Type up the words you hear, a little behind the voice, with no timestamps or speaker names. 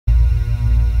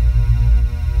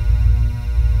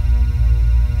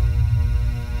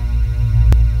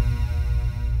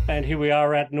here we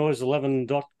are at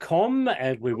noise11.com,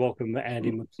 and we welcome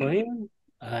Andy McLean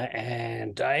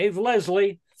and Dave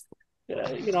Leslie.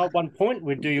 At one point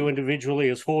we'd do you individually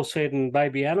as Horsehead and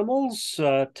Baby Animals.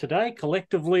 Today,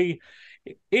 collectively,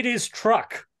 it is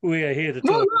Truck we are here to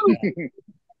talk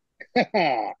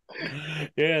about.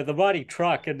 Yeah, the mighty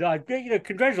Truck. And,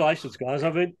 congratulations, guys.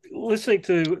 I've been listening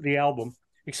to the album,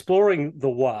 exploring the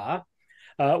wah.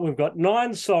 We've got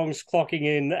 9 songs clocking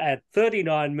in at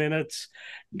 39 minutes.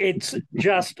 It's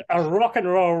just a rock and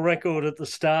roll record at the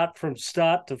start, from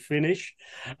start to finish,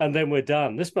 and then we're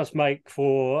done. This must make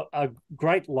for a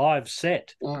great live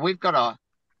set. Well, we've got a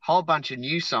whole bunch of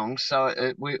new songs, so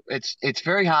it's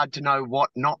very hard to know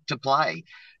what not to play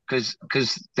because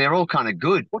they're all kind of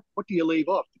good. What do you leave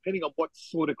off, depending on what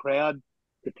sort of crowd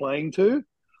you're playing to?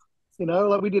 You know,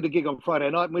 like we did a gig on Friday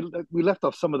night, and we left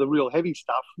off some of the real heavy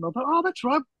stuff, and I thought, oh, that's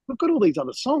right, we've got all these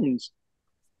other songs.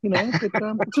 You know,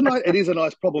 it is a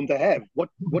nice problem to have. What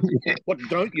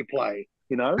don't you play?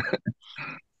 You know.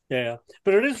 Yeah,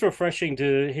 but it is refreshing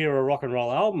to hear a rock and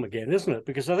roll album again, isn't it?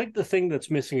 Because I think the thing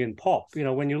that's missing in pop,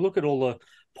 when you look at all the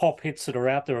pop hits that are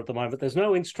out there at the moment, there's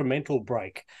no instrumental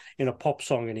break in a pop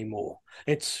song anymore.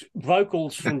 It's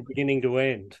vocals from beginning to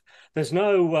end. There's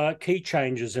no key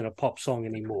changes in a pop song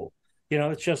anymore.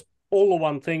 It's just all the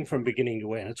one thing from beginning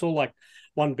to end. It's all like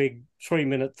one big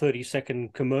 3-minute,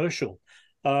 30-second commercial.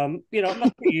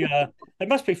 It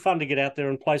must be fun to get out there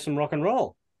and play some rock and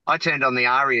roll. I turned on the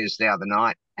arias the other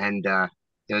night, and there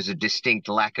was a distinct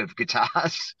lack of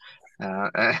guitars. So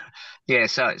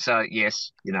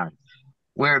yes,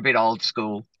 we're a bit old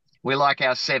school. We like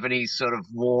our 70s sort of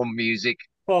warm music.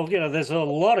 Well, there's a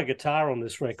lot of guitar on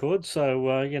this record, so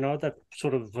that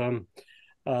sort of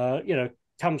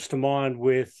comes to mind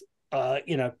with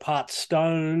part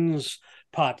Stones,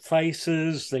 part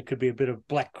Faces. There could be a bit of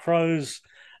Black Crowes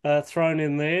thrown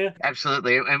in there.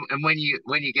 Absolutely, and when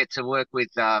you get to work with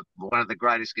one of the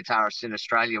greatest guitarists in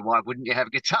Australia, why wouldn't you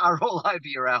have guitar all over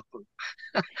your album?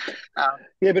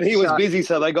 Yeah, but he was busy,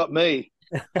 so they got me.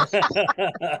 Yeah,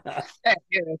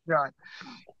 that's right.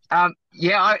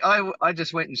 I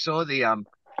just went and saw the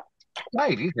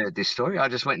Dave, you've heard this story. I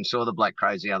just went and saw the Black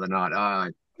Crowes the other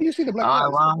night. You see the Black Crowes?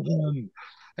 I love them.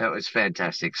 It was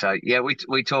fantastic. So yeah,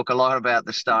 we talk a lot about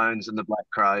the Stones and the Black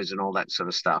Crowes and all that sort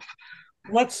of stuff.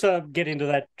 Let's get into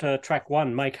that track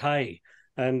 1, Make Hay.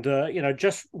 And,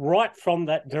 just right from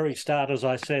that very start, as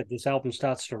I said, this album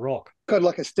starts to rock. Got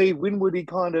like a Steve Winwoody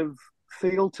kind of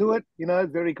feel to it,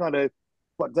 very kind of,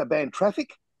 what's that band,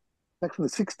 Traffic, back from the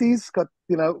 60s, got,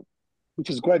 which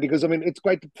is great because, it's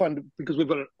great fun because we've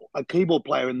got a keyboard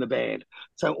player in the band.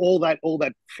 So all that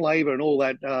flavour and all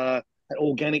that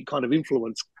organic kind of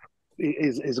influence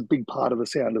is a big part of the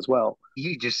sound as well.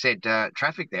 You just said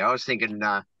Traffic there. I was thinking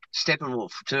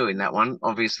Steppenwolf too in that one.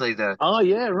 Obviously the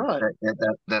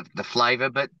the flavour,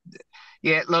 but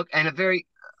yeah, look, and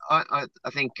I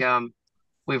think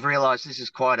we've realised this is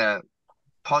quite a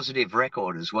positive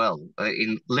record as well,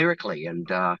 in lyrically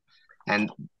and a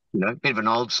bit of an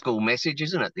old school message,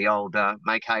 isn't it? The old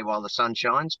make hay while the sun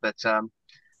shines, but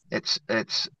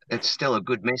it's still a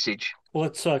good message. Well,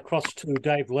 let's cross to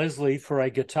Dave Leslie for a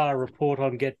guitar report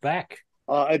on Get Back.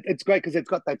 It's great because it's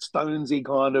got that Stonesy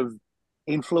kind of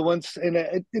influence, and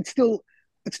it's still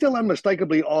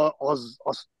unmistakably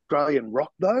Australian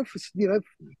rock though.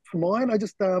 For mine, I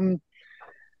just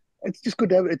it's just good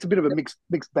to have. It's a bit of a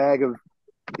mixed bag of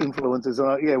influences.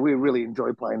 We really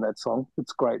enjoy playing that song.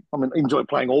 It's great. Enjoy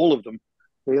playing all of them,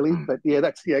 really. But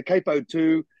that's Capo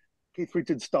 2, Keith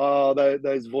Richards style.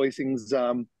 Those voicings.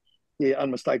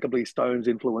 Unmistakably Stones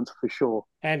influence for sure.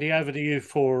 Andy, over to you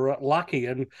for Lucky.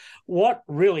 And what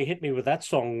really hit me with that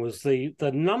song was the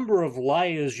number of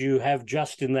layers you have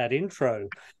just in that intro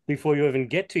before you even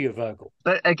get to your vocal.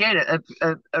 But again,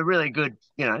 a really good,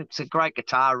 it's a great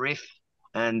guitar riff.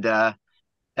 And I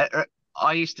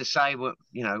used to say, when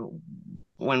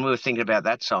we were thinking about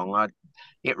that song,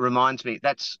 it reminds me,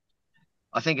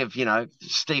 I think of,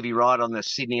 Stevie Wright on the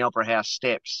Sydney Opera House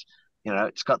steps.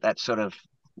 It's got that sort of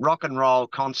rock and roll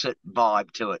concert vibe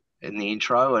to it in the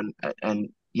intro, and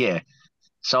yeah,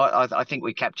 so I think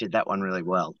we captured that one really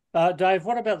well. Dave,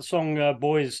 what about the song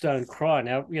Boys Don't Cry?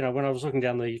 Now, when I was looking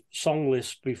down the song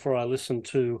list before I listened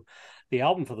to the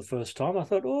album for the first time, I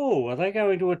thought, are they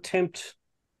going to attempt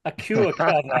a Cure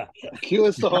cover? A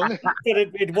Cure song? But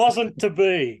it wasn't to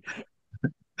be.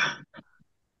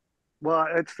 Well,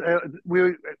 it's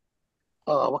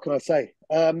what can I say?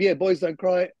 Boys Don't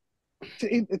Cry.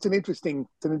 It's an interesting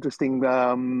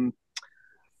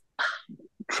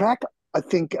track. I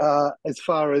think as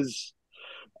far as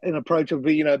an approach of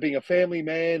being a family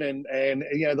man, and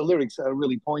the lyrics are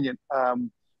really poignant.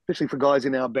 especially for guys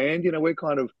in our band. You know, we're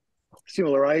kind of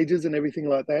similar ages and everything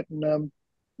like that. And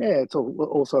yeah, it's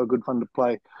also a good fun to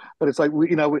play. But it's like,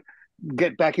 we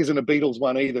Get Back isn't a Beatles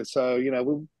one either. So,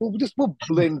 we'll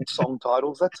blend song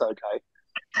titles. That's okay.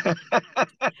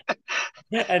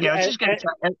 Yeah, I was just going to say,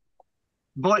 yeah.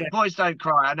 Boys Don't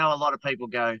Cry. I know a lot of people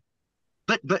go,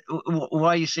 but why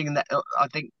are you singing that? I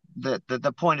think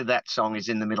the point of that song is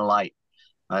in the middle eight.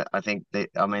 I think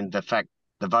the fact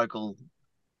the vocal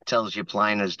tells you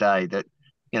plain as day that,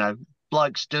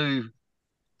 blokes do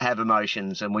have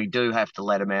emotions and we do have to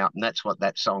let them out. And that's what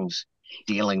that song's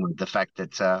dealing with, the fact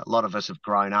that a lot of us have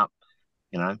grown up,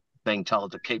 being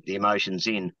told to keep the emotions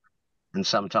in. And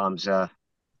sometimes,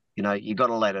 you got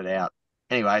to let it out.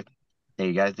 Anyway, there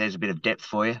you go. There's a bit of depth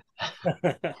for you.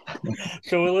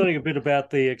 So we're learning a bit about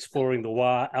the Exploring the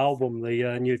Wah album,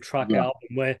 the new Truck album,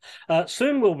 where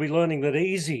soon we'll be learning that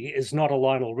Easy is not a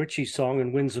Lionel Richie song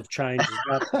and Winds of Change is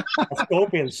not a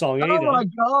Scorpion song either. Oh, my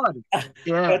God.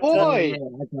 Yeah. Boy.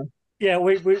 Yeah,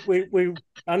 we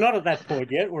are not at that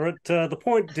point yet. We're at the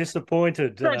point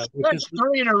Disappointed. That's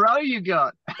 3 in a row you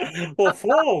got. Well,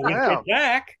 4 with Wow. Get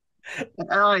Back.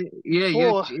 Oh, yeah,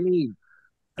 4. Gee.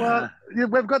 Well,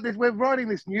 we've got this. We're writing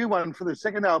this new one for the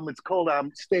second album. It's called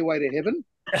Stairway to Heaven.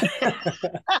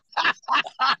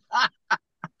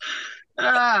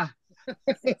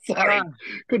 Sorry,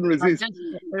 couldn't resist.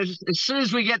 As soon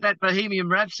as we get that Bohemian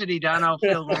Rhapsody done, I'll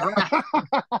feel the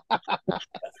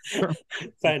wrath.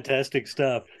 Fantastic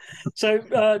stuff.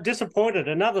 So, Disappointed,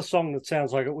 another song that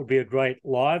sounds like it would be a great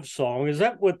live song. Is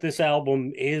that what this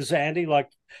album is, Andy? Like,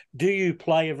 do you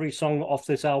play every song off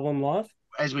this album live?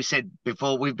 As we said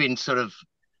before, we've been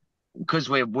because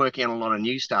we're working on a lot of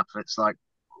new stuff, it's like,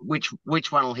 which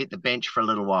one will hit the bench for a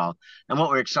little while. And what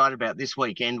we're excited about this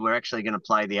weekend, we're actually going to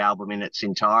play the album in its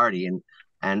entirety.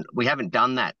 And we haven't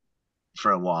done that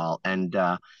for a while. And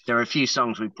there are a few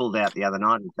songs we pulled out the other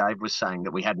night, as Dave was saying,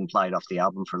 that we hadn't played off the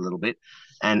album for a little bit.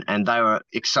 And they were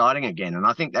exciting again. And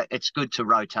I think that it's good to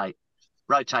rotate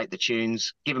the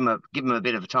tunes, give them a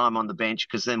bit of time on the bench,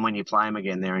 because then when you play them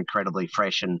again, they're incredibly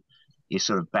fresh and you're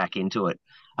sort of back into it.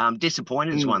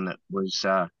 Disappointed is one that was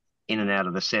in and out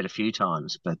of the set a few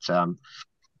times, but I'm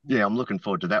looking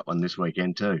forward to that one this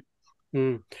weekend too.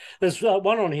 There's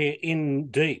one on here, In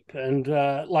Deep, and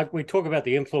like we talk about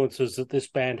the influences that this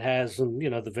band has, and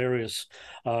the various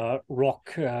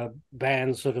rock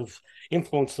bands that have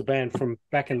influenced the band from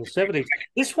back in the 70s.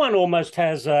 This one almost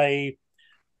has an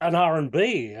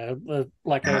R&B,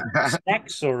 like a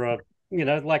Stax or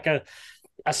like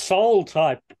a soul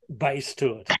type bass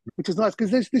to it, which is nice because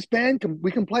this band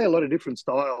we can play a lot of different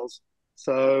styles.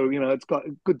 So it's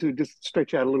good to just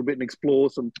stretch out a little bit and explore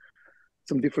some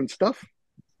different stuff.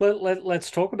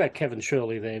 Let's talk about Kevin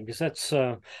Shirley there, because that's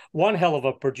one hell of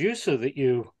a producer that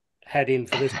you had in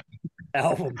for this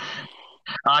album.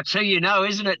 It's who you know,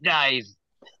 isn't it, Dave?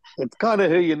 It's kind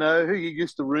of who you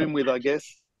used to room with, I guess.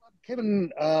 Kevin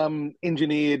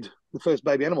engineered the first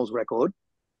Baby Animals record,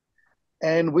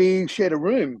 and we shared a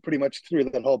room pretty much through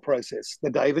that whole process.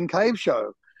 The Dave and Cave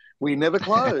show. We never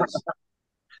closed.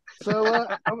 So,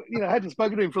 I hadn't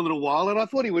spoken to him for a little while, and I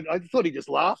thought he'd just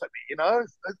laugh at me,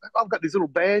 I've got this little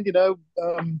band,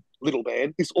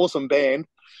 this awesome band.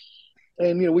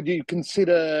 And, would you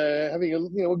consider having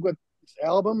we've got this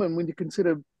album, and would you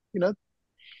consider, a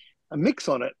mix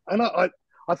on it? And I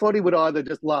thought he would either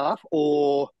just laugh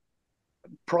or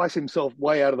price himself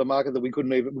way out of the market that we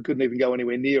couldn't even go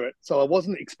anywhere near it. So I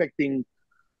wasn't expecting.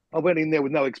 I went in there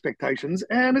with no expectations,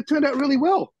 and it turned out really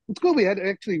well. It's good. We had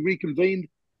actually reconvened.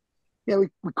 We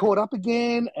caught up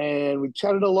again, and we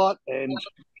chatted a lot. And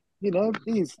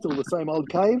he's still the same old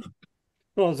Cave.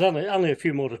 Well, there's only a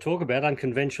few more to talk about.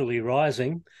 Unconventionally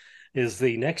Rising is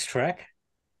the next track.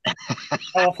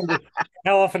 How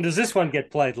often does this one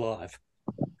get played live?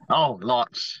 Oh,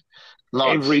 lots.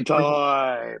 Every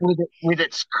time. With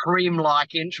its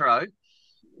cream-like intro.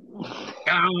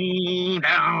 Down,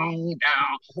 down,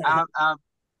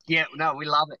 down. We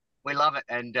love it. We love it.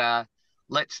 And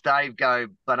lets Dave go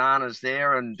bananas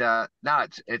there. And no,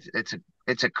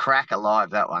 it's a cracker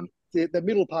live, that one. The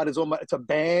middle part is it's a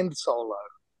band solo.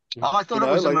 Oh, I thought it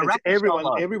was a maraca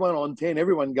solo. Everyone on 10,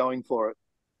 everyone going for it.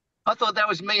 I thought that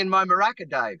was me and my maraca,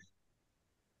 Dave.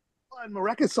 And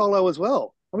maraca solo as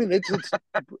well. I mean, it's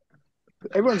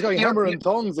everyone's going hammer and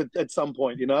tongs at some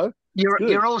point,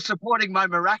 You're all supporting my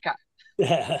maraca.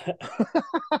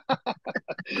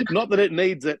 Not that it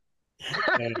needs it.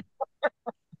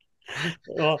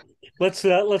 Well, let's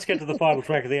get to the final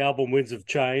track of the album, Winds of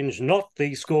Change, not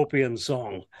the Scorpion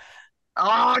song.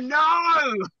 Oh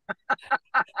no!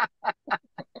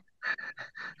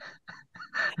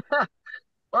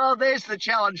 Well, there's here's the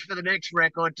challenge for the next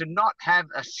record: to not have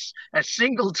a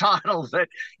single title that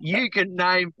you can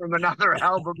name from another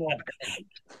album.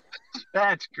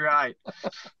 That's great.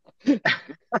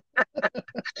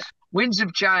 Winds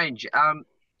of Change,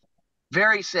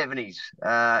 very 70s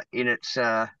in its.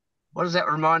 What does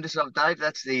that remind us of, Dave?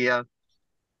 That's the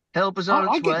Help Is On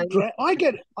Its Way. I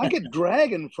get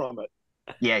Dragon from it.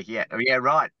 Yeah,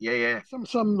 right. Yeah.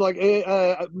 Some like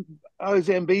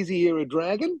Zambezi era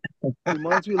Dragon.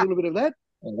 Reminds me a little bit of that.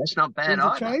 Oh, that's not bad Winds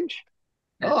of either. Change.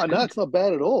 That's no, it's not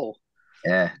bad at all.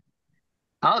 Yeah.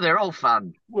 Oh, they're all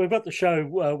fun. We've got the show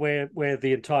where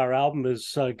the entire album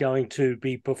is going to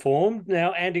be performed.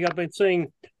 Now, Andy, I've been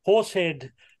seeing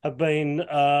Horsehead have been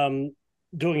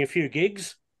doing a few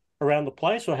gigs around the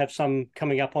place, or have some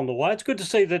coming up on the way. It's good to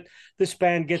see that this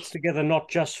band gets together not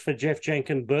just for Jeff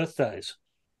Jenkins' birthdays.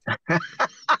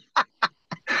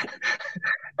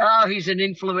 Oh, he's an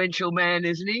influential man,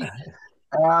 isn't he?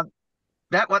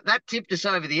 That tipped us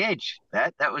over the edge.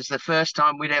 That was the first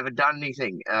time we'd ever done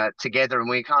anything together, and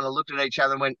we kind of looked at each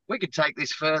other and went, we could take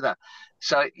this further.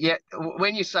 So yeah,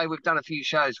 when you say we've done a few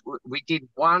shows, we did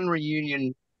one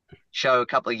reunion show a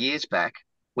couple of years back.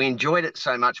 We enjoyed it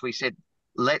so much we said,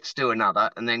 let's do another,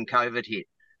 and then COVID hit,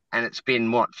 and it's been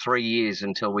 3 years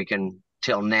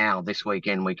till now this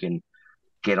weekend we can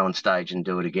get on stage and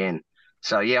do it again.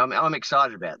 So yeah, I'm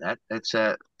excited about that. It's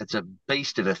a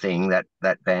beast of a thing,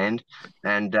 that band,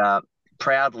 and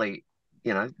proudly,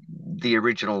 the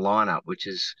original lineup, which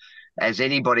is, as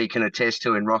anybody can attest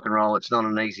to in rock and roll, it's not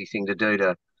an easy thing to do,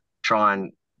 to try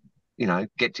and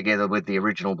get together with the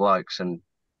original blokes and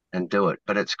do it.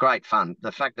 But it's great fun.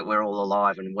 The fact that we're all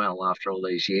alive and well after all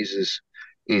these years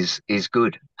is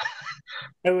good.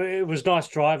 It was nice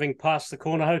driving past the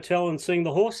Corner Hotel and seeing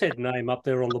the Horsehead name up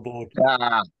there on the board.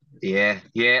 Yeah.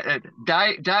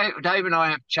 Dave and I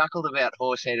have chuckled about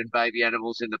Horsehead and Baby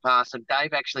Animals in the past, and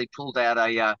Dave actually pulled out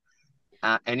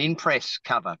an in-press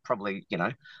cover, probably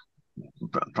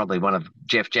one of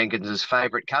Jeff Jenkins's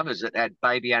favourite covers, that had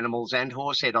Baby Animals and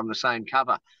Horsehead on the same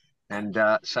cover. And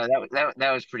so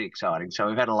that was pretty exciting. So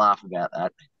we've had a laugh about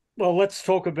that. Well, let's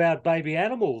talk about Baby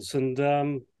Animals. And,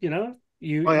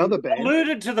 you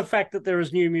alluded to the fact that there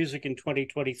is new music in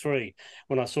 2023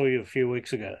 when I saw you a few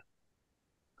weeks ago.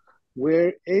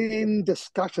 We're in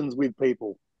discussions with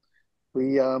people.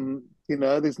 We,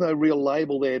 there's no real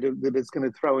label there that is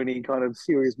going to throw any kind of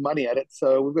serious money at it.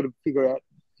 So we've got to figure out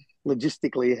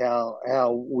logistically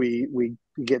how we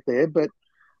get there. But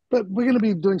we're going to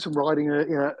be doing some writing,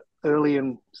 early,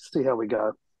 and see how we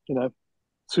go.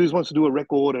 Suze wants to do a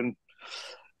record, and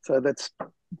so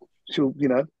she'll,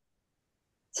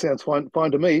 sounds fine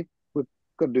to me. We've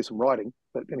got to do some writing,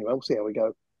 but anyway, we'll see how we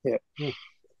go. Yeah.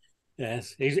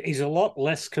 Yes, he's a lot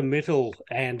less committal,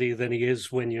 Andy, than he is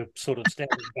when you're sort of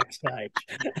standing backstage.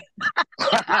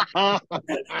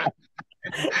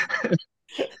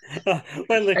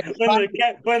 When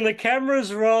the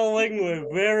camera's rolling, we're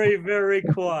very, very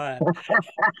quiet.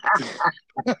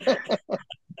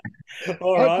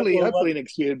 Hopefully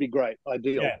next year it'd be great.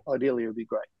 Ideally, it would be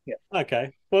great. Yeah.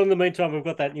 Okay. Well, in the meantime, we've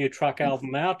got that new truck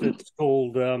album out. It's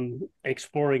called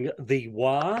Exploring the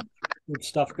Wah. Good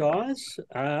stuff, guys.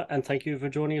 And thank you for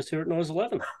joining us here at Noise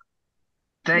 11.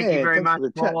 Thank you very much,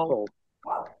 Paul.